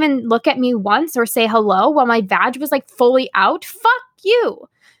didn't even look at me once or say hello while my vag was like fully out. Fuck you.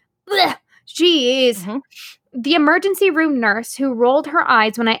 Blech. Jeez. Mm-hmm. The emergency room nurse who rolled her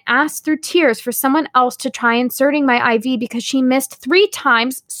eyes when I asked through tears for someone else to try inserting my IV because she missed 3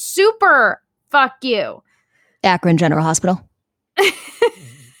 times. Super. Fuck you. Akron General Hospital.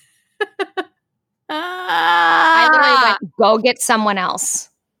 I literally went, go get someone else.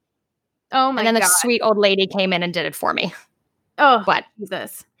 Oh my God. And then the sweet old lady came in and did it for me. Oh, what?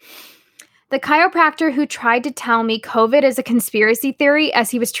 Jesus. The chiropractor who tried to tell me COVID is a conspiracy theory as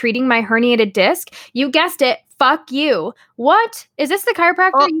he was treating my herniated disc. You guessed it. Fuck you. What? Is this the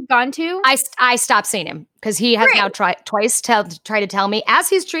chiropractor you've gone to? I stopped seeing him because he has now twice tried to tell me as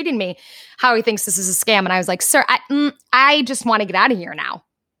he's treating me how he thinks this is a scam. And I was like, sir, I just want to get out of here now.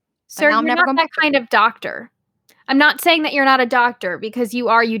 Sir, you're not that kind of doctor. I'm not saying that you're not a doctor because you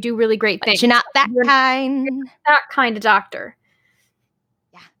are. You do really great things. You're not that kind. You're not that kind of doctor.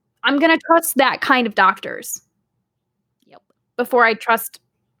 Yeah. I'm going to trust that kind of doctors. Yep. Before I trust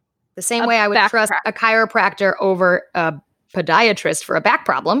the same way I would trust a chiropractor over a podiatrist for a back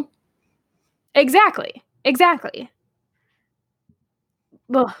problem. Exactly.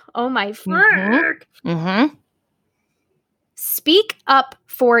 Oh my frick. Mm-hmm. Speak up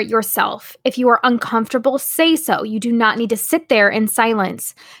for yourself. If you are uncomfortable, say so. You do not need to sit there in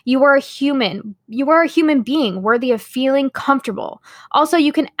silence. You are a human. You are a human being worthy of feeling comfortable. Also,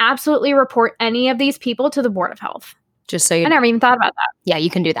 you can absolutely report any of these people to the Board of Health. Just so you I never even thought about that. Yeah, you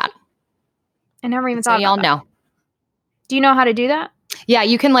can do that. I never even thought about that. Y'all know. Do you know how to do that? Yeah,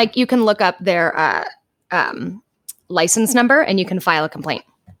 you can look up their license number and you can file a complaint.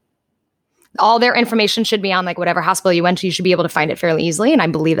 All their information should be on like whatever hospital you went to. You should be able to find it fairly easily. And I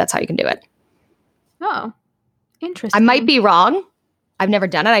believe that's how you can do it. Oh, interesting. I might be wrong. I've never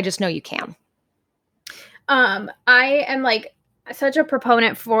done it. I just know you can. I am like such a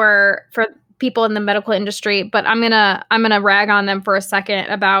proponent for people in the medical industry, but I'm gonna rag on them for a second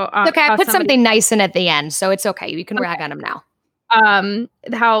about okay. I put something nice in at the end, so it's okay. You can rag on them now.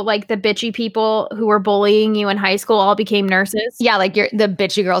 How like the bitchy people who were bullying you in high school all became nurses. Yeah, like the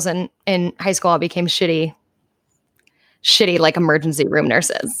bitchy girls in high school all became shitty like emergency room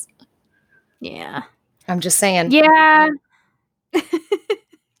nurses. Yeah. I'm just saying. Yeah.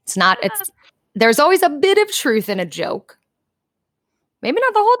 There's always a bit of truth in a joke. Maybe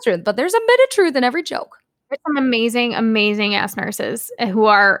not the whole truth, but there's a bit of truth in every joke. There's some amazing, amazing ass nurses who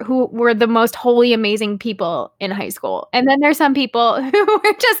were the most holy, amazing people in high school. And then there's some people who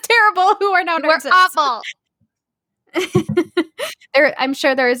are just terrible who are now nurses. Awful. I'm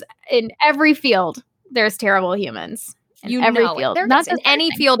sure there's in every field, there's terrible humans. In every field. Not in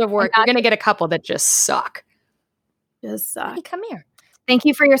any field of work, you're going to get a couple that just suck. Just suck. Hey, come here. Thank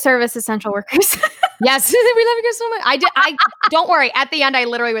you for your service, essential workers. Yes, we love you so much. I don't worry. At the end, I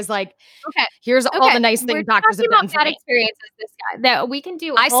literally was like, "Okay, here's all the nice things doctors have done for me." Experiences this guy that we can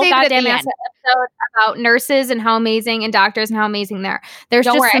do. A whole goddamn episode about nurses and how amazing and doctors and how amazing they're. There's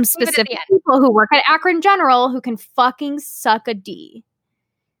just some specific people who work at Akron General who can fucking suck a D.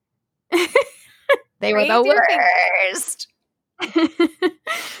 They were the worst.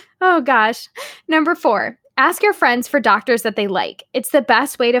 Oh gosh. Number 4. Ask your friends for doctors that they like. It's the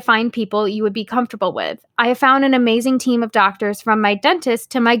best way to find people you would be comfortable with. I have found an amazing team of doctors from my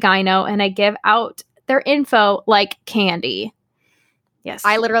dentist to my gyno, and I give out their info like candy. Yes.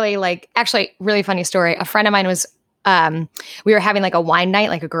 I literally actually, really funny story. A friend of mine was, we were having like a wine night,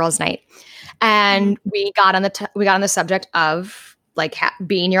 like a girls' night. And we got on the subject of like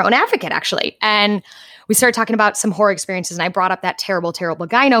being your own advocate, actually. And we started talking about some horror experiences, and I brought up that terrible, terrible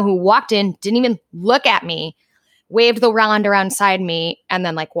gyno who walked in, didn't even look at me, waved the wand around me, and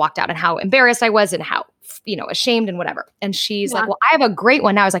then like walked out, and how embarrassed I was and how, ashamed and whatever. And she's like, well, I have a great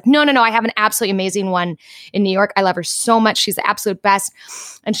one now. I was like, no, I have an absolutely amazing one in New York. I love her so much. She's the absolute best.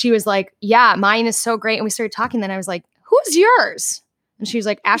 And she was like, yeah, mine is so great. And we started talking. Then I was like, who's yours? And she was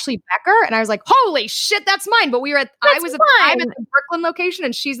like, Ashley Becker. And I was like, holy shit, that's mine. But I'm at the Brooklyn location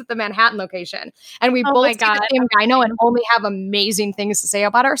and she's at the Manhattan location. And we both see the same gyno and only have amazing things to say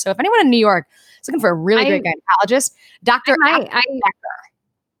about her. So if anyone in New York is looking for a really great gynecologist, Dr. Ashley Becker.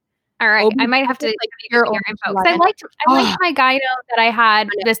 All right. I might have to your info. I liked my gyno that I had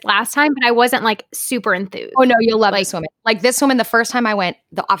this last time, but I wasn't like super enthused. Oh no, you'll love this woman. Like this woman, the first time I went,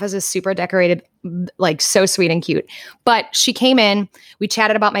 the office is super decorated, like so sweet and cute. But she came in, we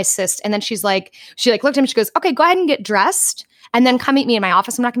chatted about my cyst, and then she looked at me, she goes, okay, go ahead and get dressed and then come meet me in my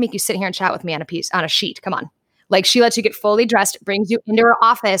office. I'm not gonna make you sit here and chat with me on a sheet. Come on. Like she lets you get fully dressed, brings you into her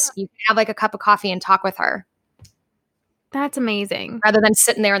office, you can have like a cup of coffee and talk with her. That's amazing. Rather than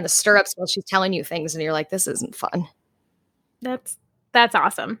sitting there in the stirrups while she's telling you things and you're like, this isn't fun. That's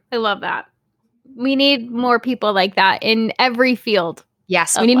awesome. I love that. We need more people like that in every field.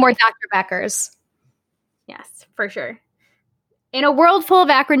 Yes, we need more Dr. Beckers. Yes, for sure. In a world full of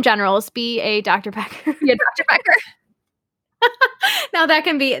Akron Generals, be a Dr. Becker. Be a Dr. Becker. Now that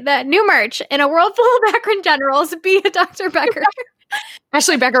can be the new merch. In a world full of Akron Generals, be a Dr. Becker.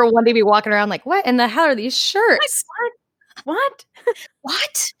 Ashley Becker will one day be walking around like, what in the hell are these shirts? What?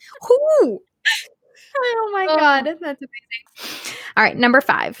 What? Who? Oh my God. That's amazing. All right. Number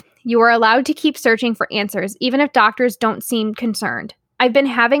 5. You are allowed to keep searching for answers, even if doctors don't seem concerned. I've been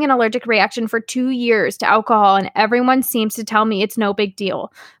having an allergic reaction for 2 years to alcohol, and everyone seems to tell me it's no big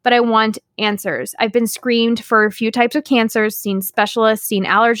deal. But I want answers. I've been screened for a few types of cancers, seen specialists, seen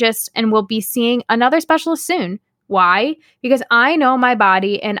allergists, and will be seeing another specialist soon. Why? Because I know my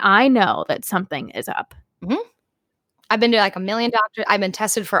body, and I know that something is up. Mm-hmm. I've been to like a million doctors. I've been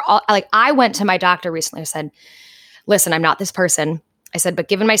tested for all, like I went to my doctor recently. I said, listen, I'm not this person. I said, but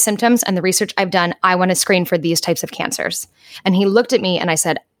given my symptoms and the research I've done, I want to screen for these types of cancers. And he looked at me and I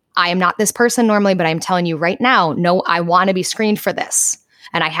said, I am not this person normally, but I'm telling you right now, no, I want to be screened for this.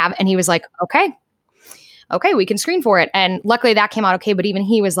 And I have, and he was like, okay. okay, we can screen for it. And luckily that came out okay. But even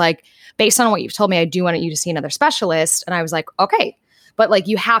he was like, based on what you've told me, I do want you to see another specialist. And I was like, okay. But like,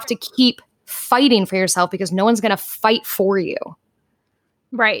 you have to keep fighting for yourself because no one's going to fight for you.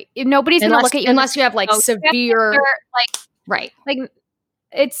 Right. Nobody's going to look at you unless you have like severe, like, right. Like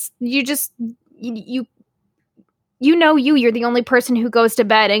it's, you just, you're the only person who goes to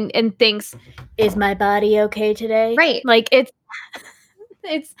bed and thinks, is my body okay today? Right. Like it's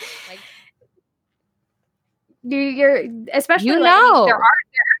like, you're especially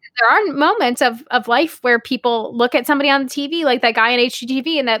there are moments of life where people look at somebody on the TV, like that guy in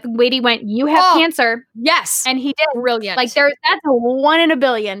HGTV, and that lady went, "You have cancer." Yes, and he did. Brilliant. Like that's a 1 in a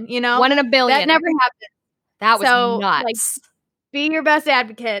billion. 1 in a billion. That never happened. That was nuts. Like, be your best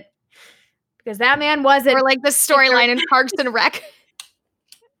advocate because that man wasn't. Or like the storyline in Parks and Rec.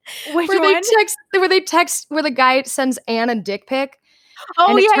 Which where one? They text where the guy sends Anne a dick pic. Oh,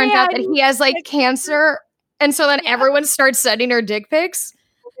 and it turns out that he has like cancer. And so then everyone starts sending her dick pics.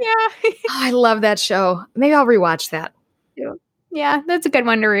 Yeah. I love that show. Maybe I'll rewatch that. Yeah, that's a good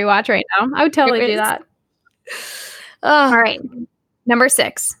one to rewatch right now. I would totally do that. All right. Number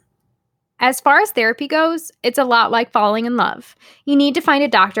 6. As far as therapy goes, it's a lot like falling in love. You need to find a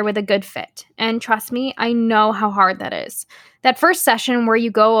doctor with a good fit. And trust me, I know how hard that is. That first session where you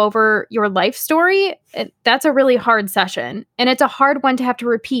go over your life story, that's a really hard session. And it's a hard one to have to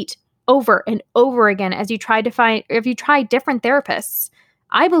repeat over and over again if you try different therapists.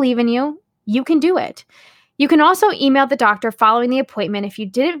 I believe in you. You can do it. You can also email the doctor following the appointment if you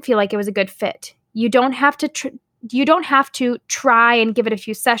didn't feel like it was a good fit. You don't have to try and give it a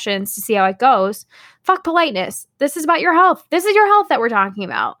few sessions to see how it goes. Fuck politeness. This is about your health. This is your health that we're talking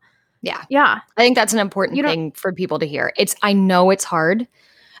about. Yeah. Yeah. I think that's an important thing for people to hear. I know it's hard.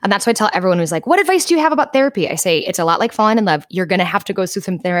 And that's why I tell everyone who's like, what advice do you have about therapy? I say, it's a lot like falling in love. You're going to have to go through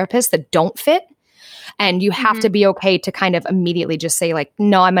some therapists that don't fit. And you have to be okay to kind of immediately just say like,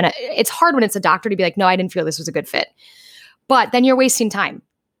 no, it's hard when it's a doctor to be like, no, I didn't feel this was a good fit. But then you're wasting time.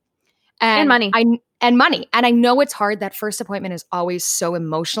 And money. And money. And I know it's hard. That first appointment is always so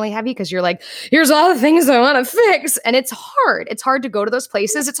emotionally heavy because you're like, here's all the things I want to fix. And it's hard. It's hard to go to those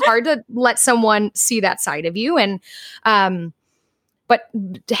places. It's hard to let someone see that side of you. And, but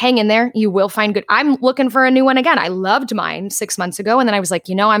hang in there. You will find good. I'm looking for a new one again. I loved mine 6 months ago. And then I was like,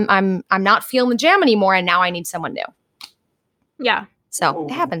 I'm not feeling the jam anymore. And now I need someone new. Yeah. So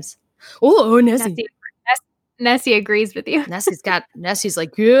it happens. Oh, Nessie agrees with you. Nessie's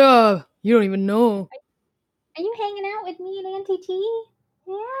like, yeah, you don't even know. Are you hanging out with me and Auntie T?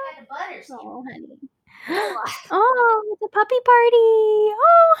 Yeah. The butters. Oh, honey. Oh, it's a puppy party.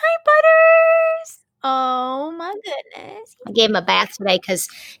 Oh, hi, Butters. Oh my goodness. I gave him a bath today because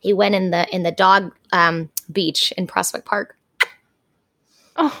he went in the dog beach in Prospect Park.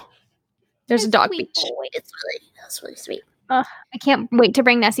 Oh, there's a dog beach. That's really sweet. I can't wait to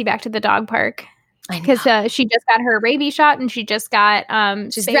bring Nessie back to the dog park because she just got her rabies shot and she just got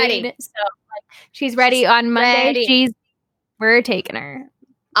she's spayed. ready. So she's ready on Monday. We're taking her.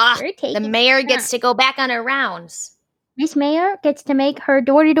 The mayor gets to go back on her rounds. Miss Mayor gets to make her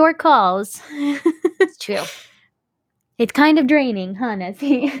door-to-door calls. It's true. It's kind of draining, huh,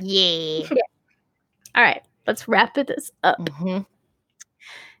 Nessie? Yeah. All right, let's wrap this up. Mm-hmm.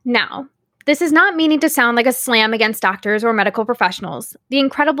 Now, this is not meaning to sound like a slam against doctors or medical professionals. The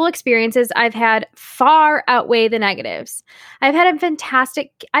incredible experiences I've had far outweigh the negatives. I've had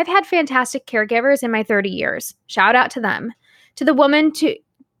fantastic caregivers in my 30 years. Shout out to them. To the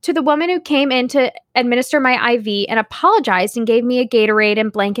woman who came in to administer my IV and apologized and gave me a Gatorade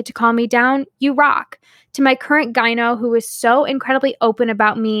and blanket to calm me down, you rock. To my current gyno who is so incredibly open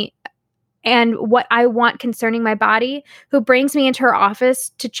about me and what I want concerning my body, who brings me into her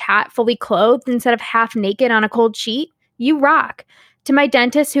office to chat fully clothed instead of half naked on a cold sheet, you rock. To my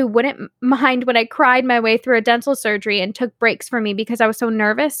dentist who wouldn't mind when I cried my way through a dental surgery and took breaks for me because I was so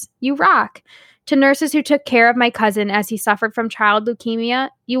nervous, you rock. To nurses who took care of my cousin as he suffered from child leukemia,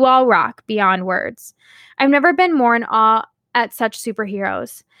 you all rock beyond words. I've never been more in awe at such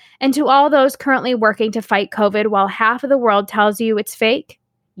superheroes. And to all those currently working to fight COVID while half of the world tells you it's fake,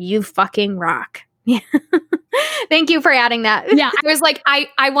 you fucking rock. Thank you for adding that. Yeah, I was like,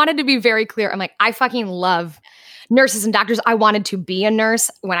 I wanted to be very clear. I'm like, I fucking love nurses and doctors. I wanted to be a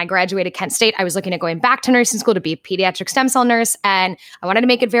nurse. When I graduated Kent State, I was looking at going back to nursing school to be a pediatric stem cell nurse. And I wanted to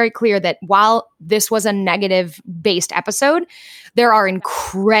make it very clear that while this was a negative-based episode, there are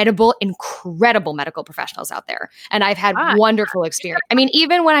incredible medical professionals out there. And I've had wonderful experience. I mean,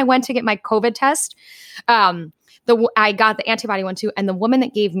 even when I went to get my COVID test, I got the antibody one too. And the woman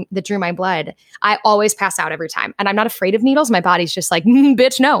that drew my blood, I always pass out every time. And I'm not afraid of needles. My body's just like,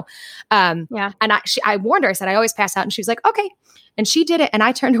 bitch, no. Yeah. And I warned her, I said, I always pass out. And she was like, okay. And she did it. And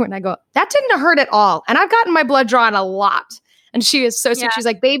I turned to her and I go, that didn't hurt at all. And I've gotten my blood drawn a lot. And she is so sweet. Yeah. She's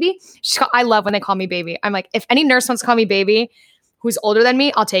like, baby. I love when they call me baby. I'm like, if any nurse wants to call me baby who's older than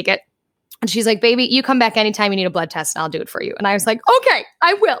me, I'll take it. And she's like, baby, you come back anytime you need a blood test and I'll do it for you. And I was like, okay,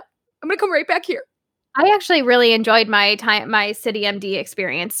 I will. I'm going to come right back here. I actually really enjoyed my City MD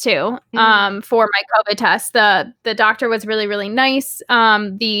experience too. For my COVID test, the doctor was really, really nice.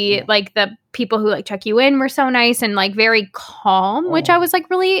 The people who like check you in were so nice and like very calm, which I was like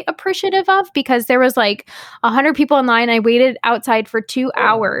really appreciative of because there was like 100 people in line. I waited outside for 2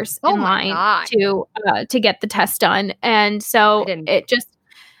 hours in line to get the test done, and so it just.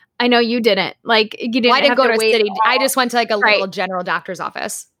 I know you didn't you didn't. I didn't go to City. I just went to like a little right. general doctor's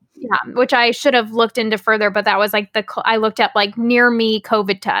office. Yeah, which I should have looked into further, but that was like I looked up like near me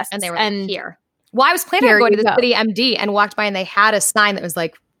COVID tests, and they were here. Well, I was planning on going to the City MD and walked by, and they had a sign that was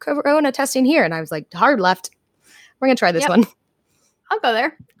like Corona testing here, and I was like, hard left. We're gonna try this one. I'll go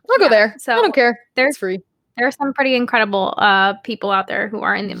there. I'll go there. So I don't care. It's free. There are some pretty incredible people out there who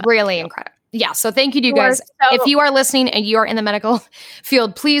are in the really incredible. Yeah. So thank you to you guys. If you are listening and you are in the medical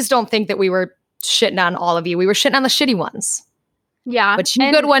field, please don't think that we were shitting on all of you. We were shitting on the shitty ones. Yeah. But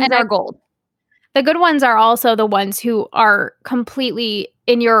you good ones are gold. The good ones are also the ones who are completely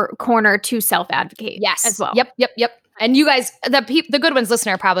in your corner to self-advocate. Yes. As well. Yep. And you guys, the good ones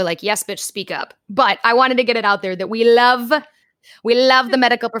listening are probably like, yes, bitch, speak up. But I wanted to get it out there that we love the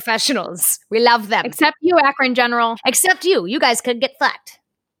medical professionals. We love them. Except you, Akron General. Except you. You guys could get fucked.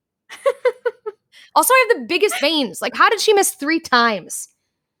 Also, I have the biggest veins. Like, how did she miss 3 times?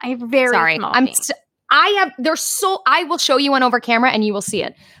 I have very small veins. I will show you one over camera and you will see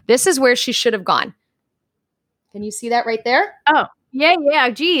it. This is where she should have gone. Can you see that right there? Oh, yeah.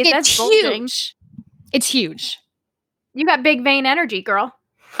 Geez, that's bulging. Huge. It's huge. You got big vein energy, girl.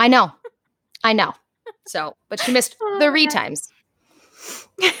 I know. So, but she missed 3 times.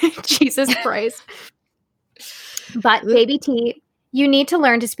 Jesus Christ. But baby T, you need to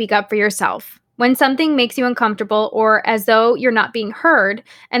learn to speak up for yourself. When something makes you uncomfortable or as though you're not being heard,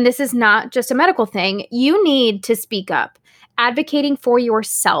 and this is not just a medical thing, you need to speak up. Advocating for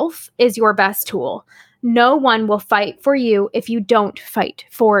yourself is your best tool. No one will fight for you if you don't fight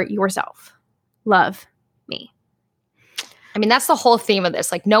for yourself. Love me. I mean, that's the whole theme of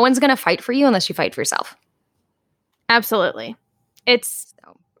this. Like, no one's going to fight for you unless you fight for yourself. Absolutely. It's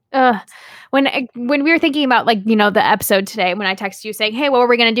when we were thinking about the episode today, when I texted you saying, hey, what were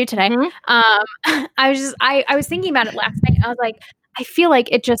we going to do today? Mm-hmm. I was thinking about it last night. I was like, I feel like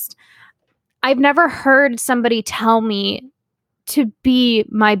I've never heard somebody tell me to be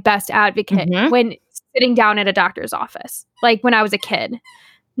my best advocate when sitting down at a doctor's office, like when I was a kid.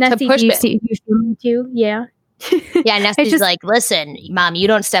 Nessie, you see me too? Yeah. Yeah, Nessie's like, listen, Mom, you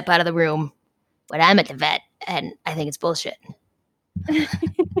don't step out of the room when I'm at the vet, and I think it's bullshit.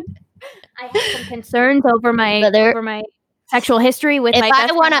 I have some concerns over my sexual history with my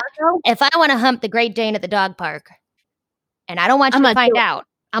best friend. If I want to hump the Great Dane at the dog park, and I don't want you to find out,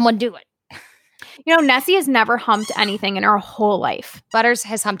 I'm going to do it. You know, Nessie has never humped anything in her whole life. Butters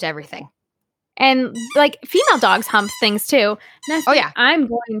has humped everything. And female dogs hump things too. Nessie, oh yeah, I'm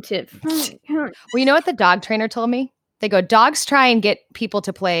going to. Well, you know what the dog trainer told me? They go, dogs try and get people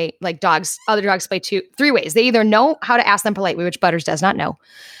to play other dogs play 3 ways. They either know how to ask them politely, which Butters does not know.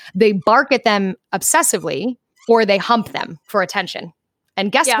 They bark at them obsessively, or they hump them for attention.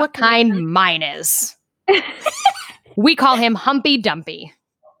 And guess what kind mine is? We call him Humpy Dumpy.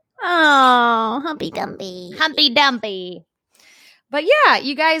 Oh, Humpy Dumpy. Humpy Dumpy. But yeah,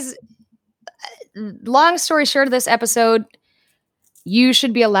 you guys, long story short of this episode, you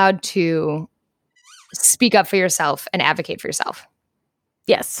should be allowed to speak up for yourself and advocate for yourself.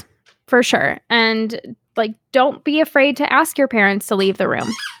 Yes, for sure. And don't be afraid to ask your parents to leave the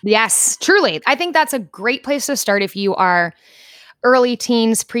room. Yes, truly. I think that's a great place to start if you are early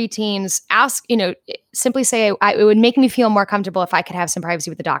teens, preteens. Ask, simply say, it would make me feel more comfortable if I could have some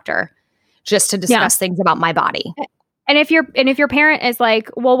privacy with the doctor just to discuss things about my body. And if your parent is like,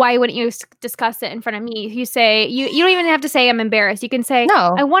 well, why wouldn't you discuss it in front of me? You say, you don't even have to say I'm embarrassed. You can say,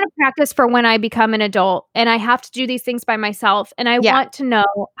 no, I want to practice for when I become an adult and I have to do these things by myself. And I want to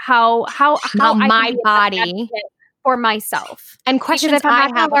know how my body for myself. And questions if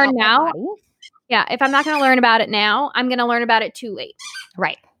I'm not going to learn now. Yeah. If I'm not going to learn about it now, I'm going to learn about it too late.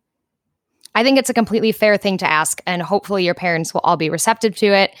 Right. I think it's a completely fair thing to ask, and hopefully your parents will all be receptive to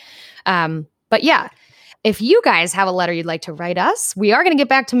it. But yeah. if you guys have a letter you'd like to write us, we are going to get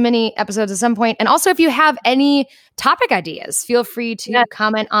back to mini episodes at some point. And also, if you have any topic ideas, feel free to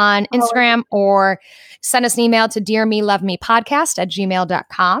comment on Instagram or send us an email to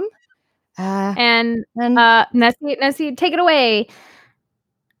dearmelovemepodcast@gmail.com. Nessie, take it away.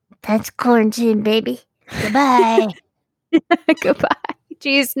 That's quarantine, baby. Goodbye. Goodbye.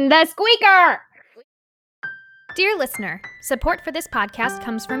 Jeez, the squeaker. Dear listener, support for this podcast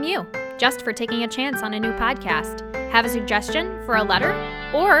comes from you, just for taking a chance on a new podcast. Have a suggestion for a letter?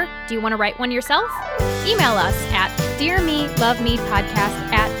 Or do you want to write one yourself? Email us at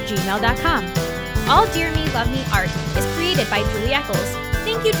dearmelovemepodcast@gmail.com. All Dear Me Love Me art is created by Julie Eccles.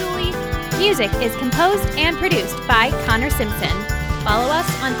 Thank you, Julie. Music is composed and produced by Connor Simpson. Follow us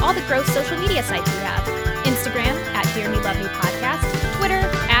on all the gross social media sites we have. Instagram at Dear Me Love Me Podcast, Twitter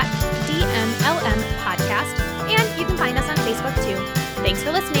at DMLM Podcast, and you can find us on Facebook too. Thanks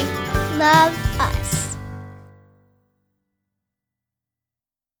for listening. Love